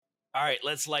All right,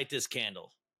 let's light this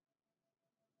candle.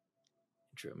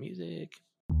 Intro music.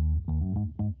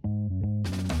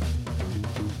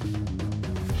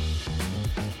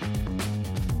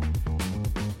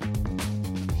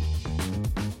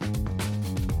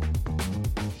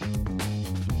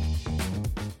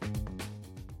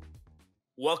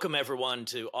 Welcome, everyone,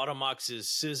 to Automox's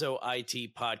CISO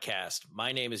IT podcast.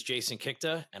 My name is Jason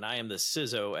Kikta, and I am the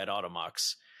CISO at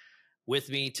Automox. With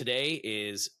me today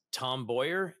is Tom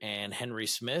Boyer and Henry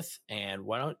Smith, and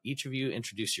why don't each of you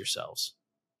introduce yourselves?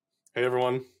 Hey,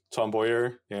 everyone. Tom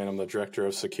Boyer, and I'm the Director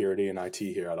of Security and IT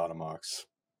here at Automox.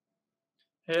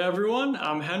 Hey, everyone.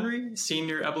 I'm Henry,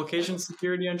 Senior Application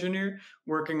Security Engineer,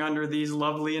 working under these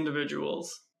lovely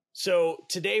individuals. So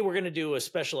today we're going to do a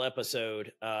special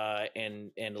episode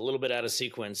and a little bit out of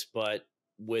sequence, but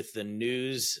with the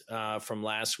news from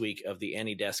last week of the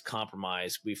AnyDesk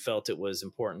compromise, we felt it was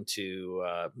important to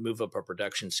move up our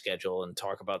production schedule and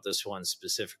talk about this one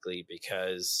specifically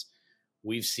because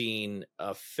we've seen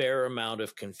a fair amount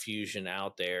of confusion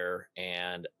out there.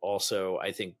 And also,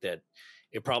 I think that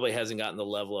it probably hasn't gotten the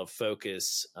level of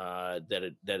focus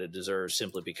that it deserves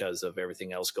simply because of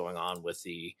everything else going on with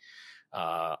the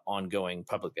ongoing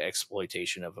public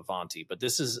exploitation of Avanti. But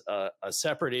this is a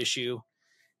separate issue,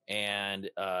 and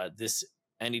this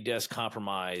AnyDesk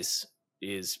compromise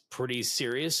is pretty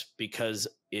serious because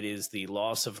it is the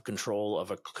loss of control of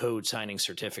a code signing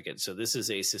certificate. So this is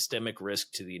a systemic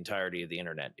risk to the entirety of the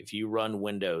internet. If you run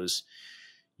Windows,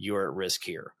 you're at risk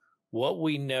here. What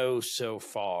we know so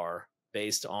far,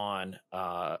 based on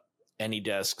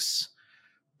AnyDesk's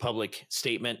public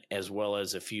statement, as well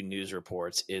as a few news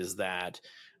reports, is that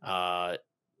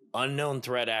unknown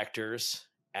threat actors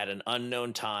at an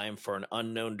unknown time for an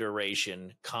unknown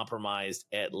duration compromised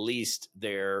at least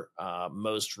their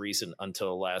most recent,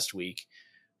 until last week,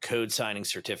 code signing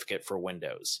certificate for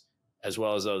Windows, as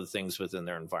well as other things within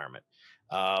their environment.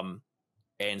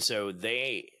 And so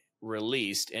AnyDesk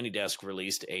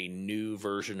released a new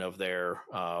version of their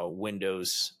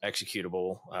Windows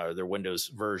executable, their Windows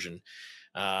version,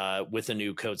 with a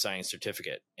new code signing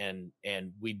certificate. And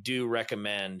we do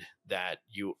recommend that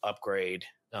you upgrade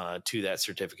to that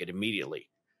certificate immediately.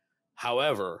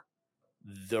 However,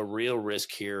 the real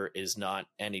risk here is not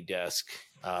AnyDesk.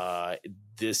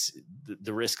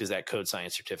 The risk is that code signing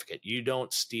certificate. You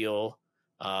don't steal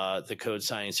the code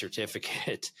signing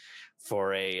certificate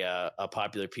for a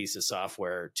popular piece of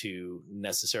software to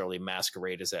necessarily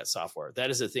masquerade as that software.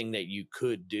 That is a thing that you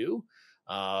could do.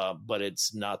 But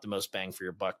it's not the most bang for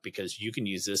your buck because you can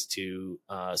use this to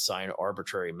sign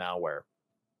arbitrary malware.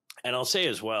 And I'll say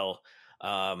as well,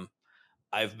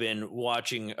 I've been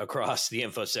watching across the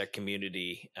InfoSec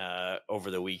community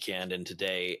over the weekend and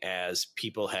today as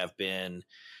people have been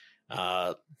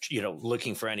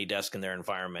looking for AnyDesk in their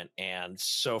environment. And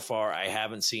so far, I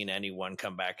haven't seen anyone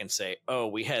come back and say, oh,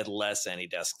 we had less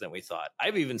AnyDesk than we thought.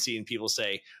 I've even seen people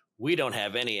say, we don't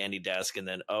have any AnyDesk, and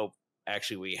then, oh,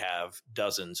 actually, we have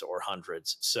dozens or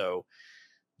hundreds. So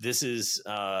this is,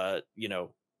 I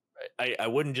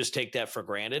wouldn't just take that for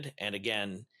granted. And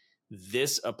again,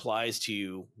 this applies to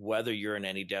you whether you're an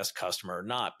AnyDesk customer or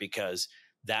not, because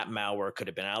that malware could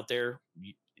have been out there.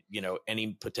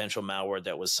 Any potential malware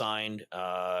that was signed,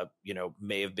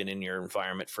 may have been in your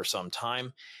environment for some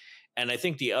time. And I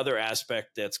think the other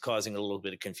aspect that's causing a little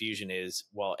bit of confusion is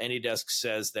while AnyDesk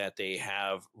says that they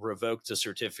have revoked the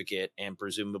certificate and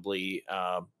presumably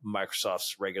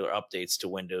Microsoft's regular updates to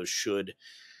Windows should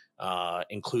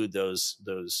include those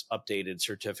updated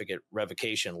certificate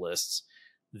revocation lists,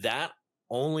 that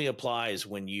only applies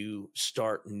when you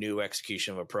start new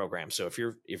execution of a program. So if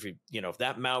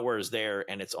that malware is there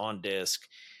and it's on disk,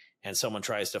 and someone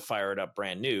tries to fire it up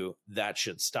brand new, that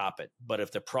should stop it. But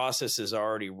if the process is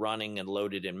already running and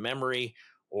loaded in memory,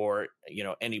 or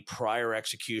any prior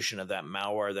execution of that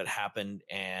malware that happened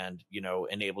and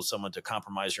enables someone to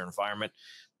compromise your environment,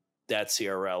 that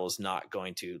CRL is not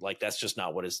going to, that's just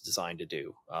not what it's designed to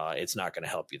do. It's not going to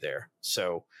help you there.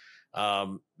 So,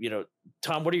 Tom,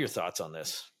 what are your thoughts on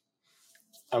this?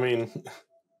 I mean,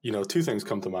 two things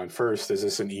come to mind. First, is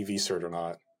this an EV cert or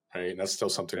not? Right. And that's still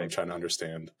something I'm trying to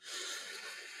understand.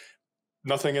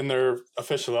 Nothing in their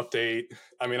official update.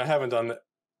 I mean, I haven't done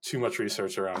too much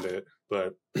research around it,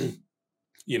 but, an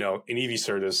EV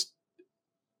cert is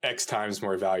X times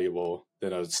more valuable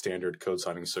than a standard code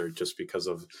signing cert just because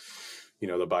of, the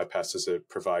bypasses it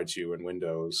provides you in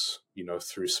Windows,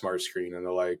 through Smart Screen and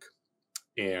the like.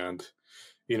 And,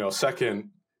 second,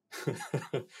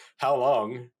 how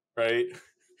long, right?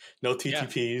 No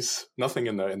TTPs, nothing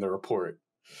in the report.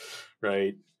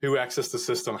 Right. Who accessed the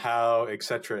system, how, et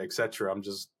cetera, et cetera. I'm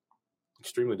just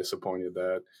extremely disappointed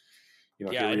that,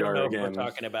 Yeah, here I we don't are know if again. we're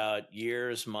talking about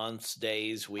years, months,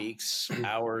 days, weeks,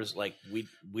 hours. Like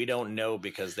we don't know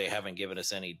because they haven't given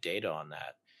us any data on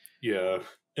that. Yeah.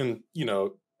 And,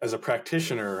 as a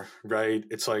practitioner, right,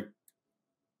 it's like,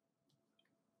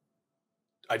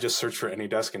 I just search for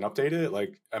AnyDesk and update it.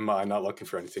 Like, am I not looking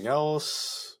for anything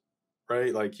else?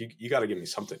 Right? Like, you got to give me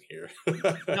something here.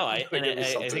 No, I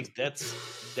think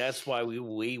that's why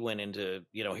we went into,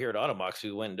 here at Automox,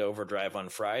 we went into overdrive on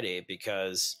Friday,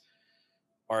 because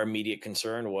our immediate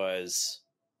concern was,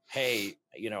 hey,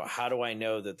 how do I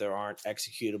know that there aren't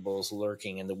executables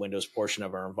lurking in the Windows portion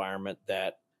of our environment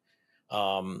that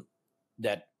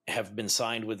that have been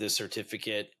signed with this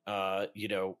certificate?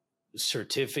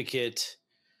 Certificate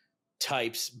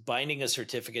types, binding a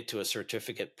certificate to a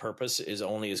certificate purpose is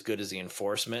only as good as the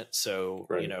enforcement. So,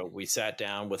 Right. We sat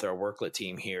down with our worklet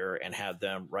team here and had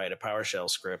them write a PowerShell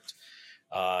script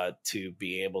to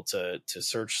be able to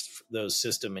search those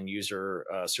system and user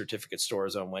certificate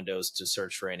stores on Windows, to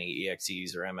search for any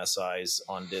EXEs or MSIs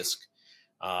on disk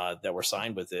that were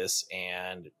signed with this.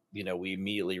 And, we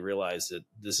immediately realized that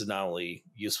this is not only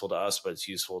useful to us, but it's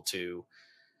useful to,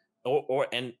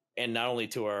 and not only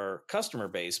to our customer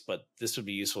base, but this would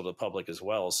be useful to the public as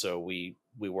well. So we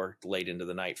worked late into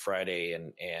the night Friday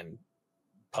and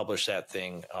published that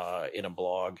thing in a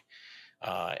blog.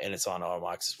 And it's on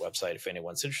Automox's website if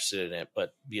anyone's interested in it.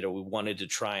 But, we wanted to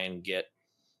try and get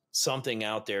something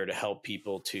out there to help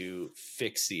people to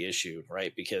fix the issue,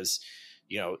 right? Because,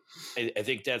 I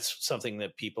think that's something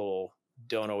that people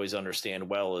don't always understand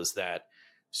well, is that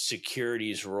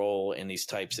security's role in these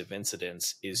types of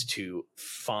incidents is to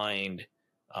find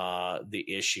the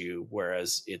issue,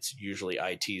 whereas it's usually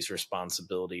IT's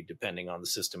responsibility, depending on the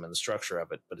system and the structure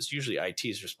of it, but it's usually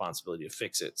IT's responsibility to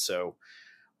fix it. So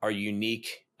our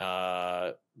unique,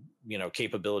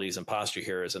 capabilities and posture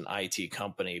here as an IT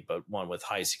company, but one with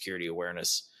high security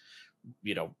awareness,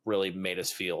 really made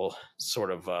us feel sort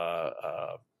of,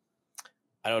 I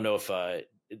don't know if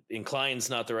incline's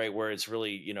not the right word. It's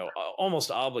really,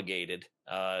 almost obligated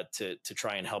to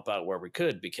try and help out where we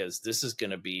could, because this is going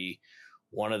to be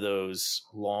one of those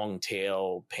long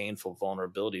tail, painful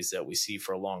vulnerabilities that we see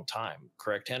for a long time.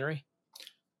 Correct, Henry?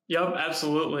 Yep,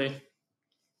 absolutely.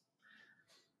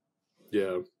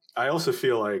 Yeah. I also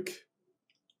feel like,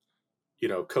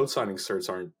 code signing certs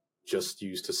aren't just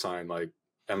used to sign like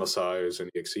MSIs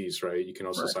and EXEs, right? You can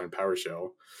also sign PowerShell.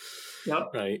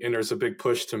 Yep. Right. And there's a big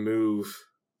push to move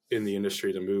in the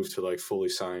industry to like fully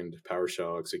signed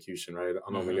PowerShell execution, right?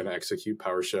 I'm only going to execute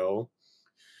PowerShell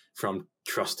from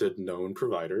trusted known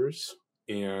providers.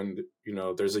 And,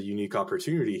 there's a unique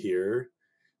opportunity here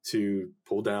to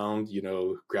pull down,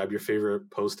 grab your favorite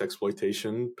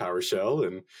post-exploitation PowerShell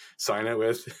and sign it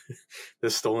with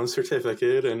this stolen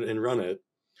certificate and run it.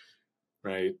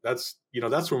 Right. That's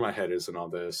where my head is in all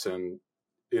this. And,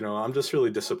 I'm just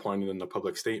really disappointed in the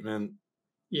public statement.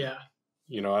 Yeah.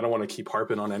 I don't want to keep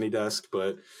harping on AnyDesk,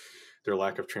 but their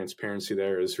lack of transparency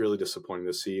there is really disappointing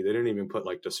to see. They didn't even put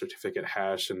like the certificate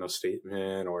hash in the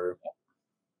statement or.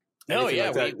 No, yeah,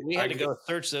 like we had to go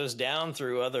search those down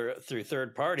through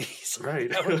third parties.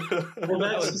 Right. That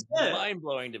was mind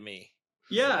blowing to me.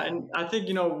 Yeah, and I think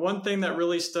one thing that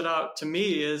really stood out to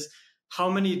me is how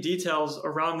many details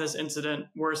around this incident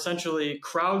were essentially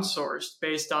crowdsourced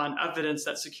based on evidence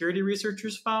that security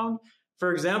researchers found.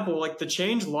 For example, like the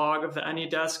change log of the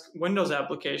AnyDesk Windows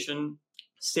application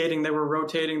stating they were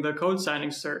rotating the code signing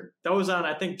cert. That was on,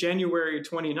 I think, January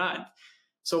 29th.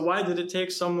 So why did it take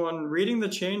someone reading the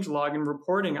change log and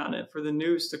reporting on it for the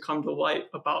news to come to light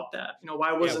about that?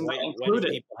 Why wasn't that included? Why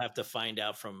did people have to find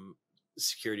out from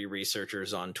security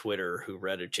researchers on Twitter who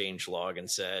read a change log and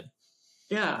said,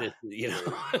 yeah, yeah,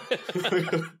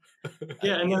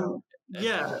 and then and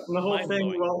the whole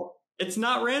thing, well, it's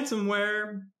not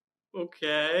ransomware.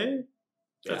 Okay.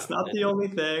 That's not the only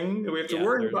thing that we have to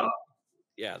worry about.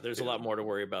 Yeah, there's a lot more to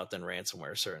worry about than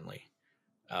ransomware, certainly.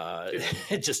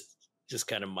 Just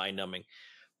kind of mind numbing.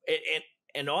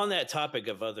 And on that topic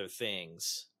of other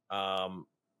things,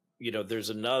 there's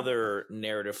another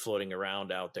narrative floating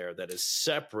around out there that is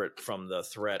separate from the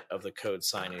threat of the code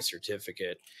signing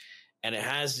certificate. And it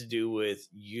has to do with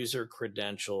user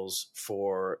credentials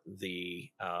for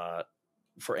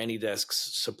for AnyDesk's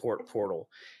support portal.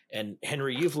 And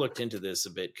Henry, you've looked into this a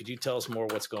bit. Could you tell us more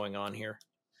what's going on here?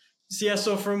 Yeah,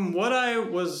 so from what I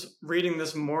was reading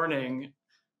this morning,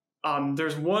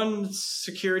 there's one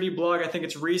security blog, I think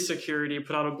it's Resecurity,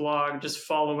 put out a blog just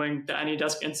following the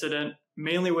AnyDesk incident,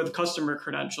 mainly with customer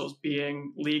credentials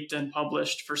being leaked and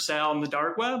published for sale on the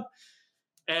dark web.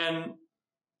 And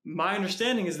my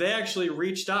understanding is they actually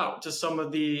reached out to some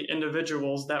of the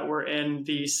individuals that were in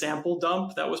the sample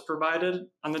dump that was provided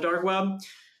on the dark web.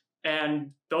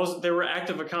 And they were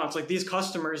active accounts. Like, these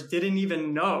customers didn't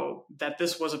even know that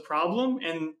this was a problem,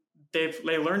 and they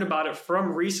learned about it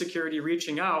from ReSecurity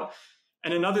reaching out.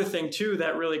 And another thing too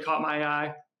that really caught my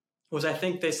eye was, I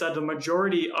think they said the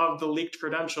majority of the leaked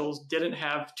credentials didn't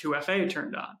have 2FA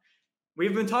turned on.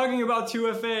 We've been talking about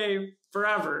 2FA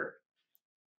forever.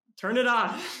 Turn it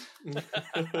on.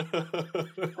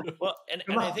 Well, and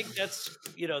I think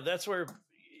that's where,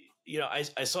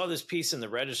 I saw this piece in the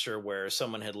Register where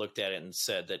someone had looked at it and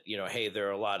said that, hey, there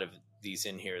are a lot of these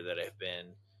in here that have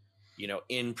been,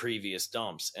 in previous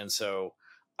dumps. And so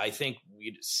I think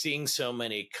seeing so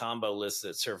many combo lists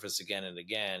that surface again and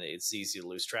again, it's easy to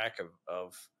lose track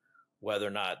of whether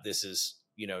or not this is,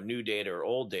 new data or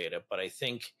old data. But I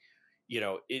think,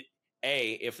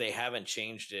 if they haven't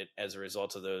changed it as a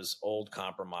result of those old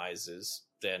compromises,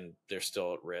 then they're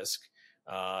still at risk.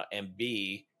 And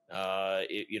B,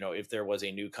 if there was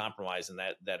a new compromise and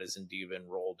that has indeed been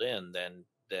rolled in,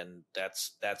 then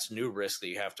that's new risk that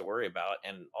you have to worry about.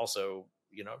 And also,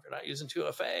 if you're not using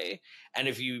 2FA, and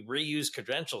if you reuse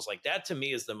credentials, like that, to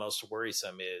me is the most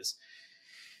worrisome. Is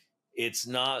it's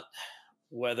not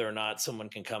whether or not someone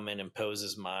can come in and pose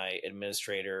as my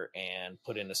administrator and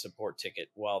put in a support ticket.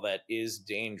 While that is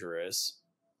dangerous,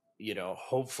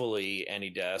 hopefully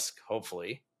AnyDesk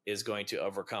is going to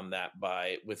overcome that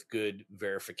with good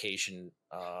verification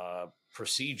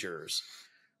procedures.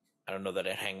 I don't know that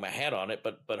I'd hang my hat on it,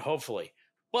 but hopefully.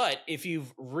 But if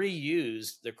you've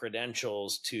reused the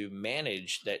credentials to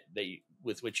manage that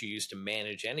with which you used to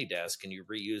manage AnyDesk, and you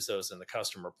reuse those in the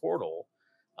customer portal,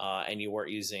 and you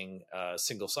weren't using a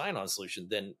single sign-on solution,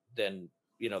 then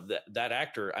that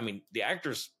actor. I mean, the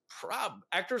actors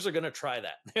are going to try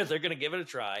that. They're going to give it a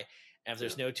try, and if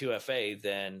there's no 2FA,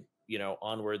 then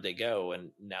onward they go,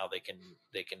 and now they can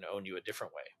own you a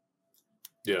different way.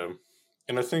 Yeah,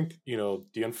 and I think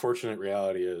the unfortunate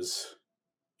reality is,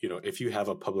 if you have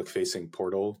a public-facing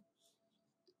portal,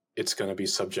 it's going to be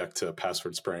subject to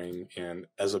password spraying, and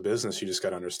as a business, you just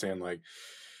got to understand, like,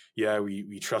 yeah,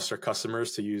 we trust our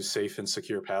customers to use safe and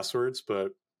secure passwords.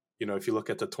 But, if you look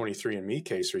at the 23andMe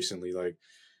case recently, like,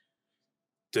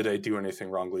 did they do anything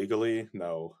wrong legally?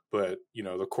 No. But,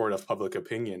 the court of public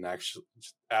opinion actually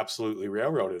absolutely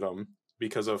railroaded them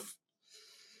because of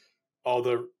all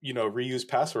the, reused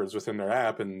passwords within their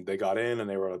app. And they got in and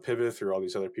they were able to pivot through all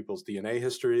these other people's DNA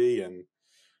history. And,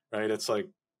 right, it's like,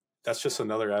 that's just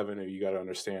another avenue you got to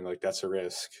understand. Like, that's a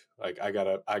risk. Like, I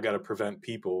gotta prevent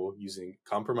people using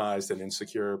compromised and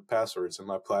insecure passwords in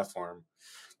my platform.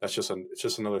 It's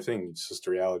just another thing. It's just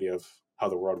the reality of how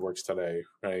the world works today,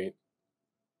 right?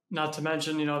 Not to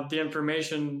mention, the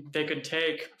information they could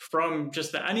take from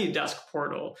just the AnyDesk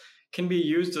portal can be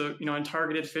used to, in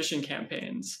targeted phishing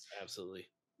campaigns. Absolutely.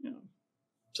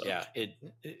 So. Yeah,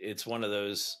 it's one of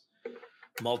those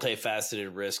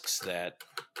multifaceted risks that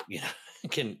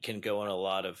can go in a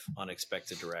lot of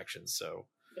unexpected directions. So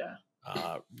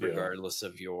yeah, regardless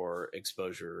of your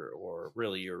exposure, or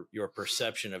really your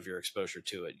perception of your exposure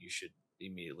to it, you should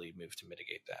immediately move to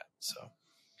mitigate that. So,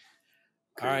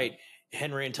 cool. All right,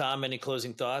 Henry and Tom, any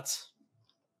closing thoughts?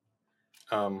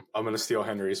 I'm going to steal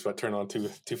Henry's, but turn on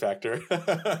two-factor.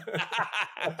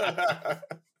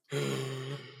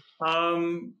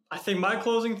 I think my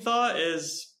closing thought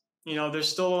is, there's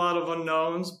still a lot of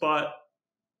unknowns, but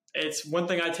it's one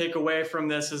thing I take away from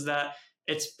this is that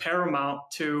it's paramount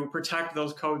to protect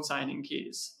those code signing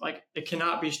keys. Like, it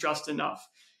cannot be stressed enough.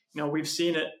 We've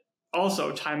seen it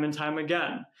also time and time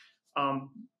again.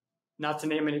 Not to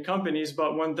name any companies,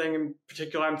 but one thing in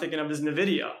particular I'm thinking of is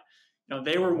NVIDIA.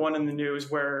 They were one in the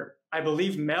news where I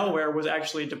believe malware was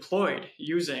actually deployed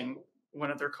using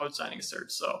one of their code signing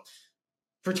certs. So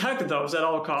protect those at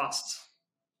all costs.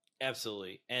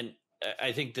 Absolutely. And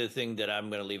I think the thing that I'm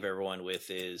going to leave everyone with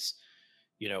is,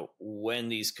 when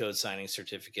these code signing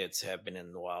certificates have been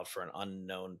in the wild for an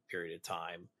unknown period of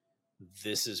time,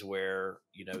 this is where,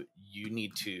 you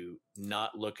need to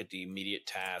not look at the immediate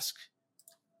task,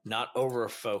 not over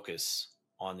focus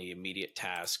on the immediate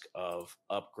task of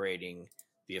upgrading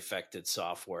the affected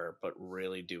software, but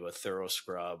really do a thorough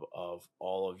scrub of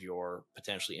all of your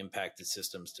potentially impacted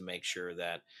systems to make sure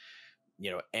that,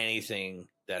 anything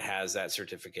that has that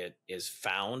certificate is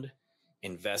found,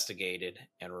 investigated,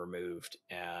 and removed,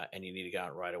 and you need to get on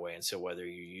it right away. And so whether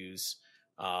you use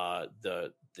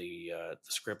the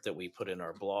script that we put in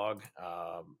our blog,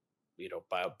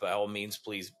 by all means,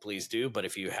 please do. But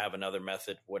if you have another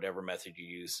method, whatever method you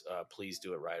use, please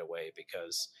do it right away,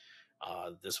 because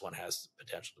this one has the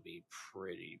potential to be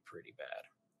pretty bad.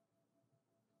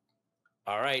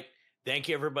 All right. Thank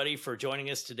you, everybody, for joining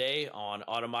us today on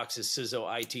Automox's CISO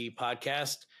IT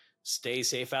podcast. Stay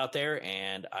safe out there,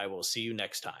 and I will see you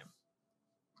next time.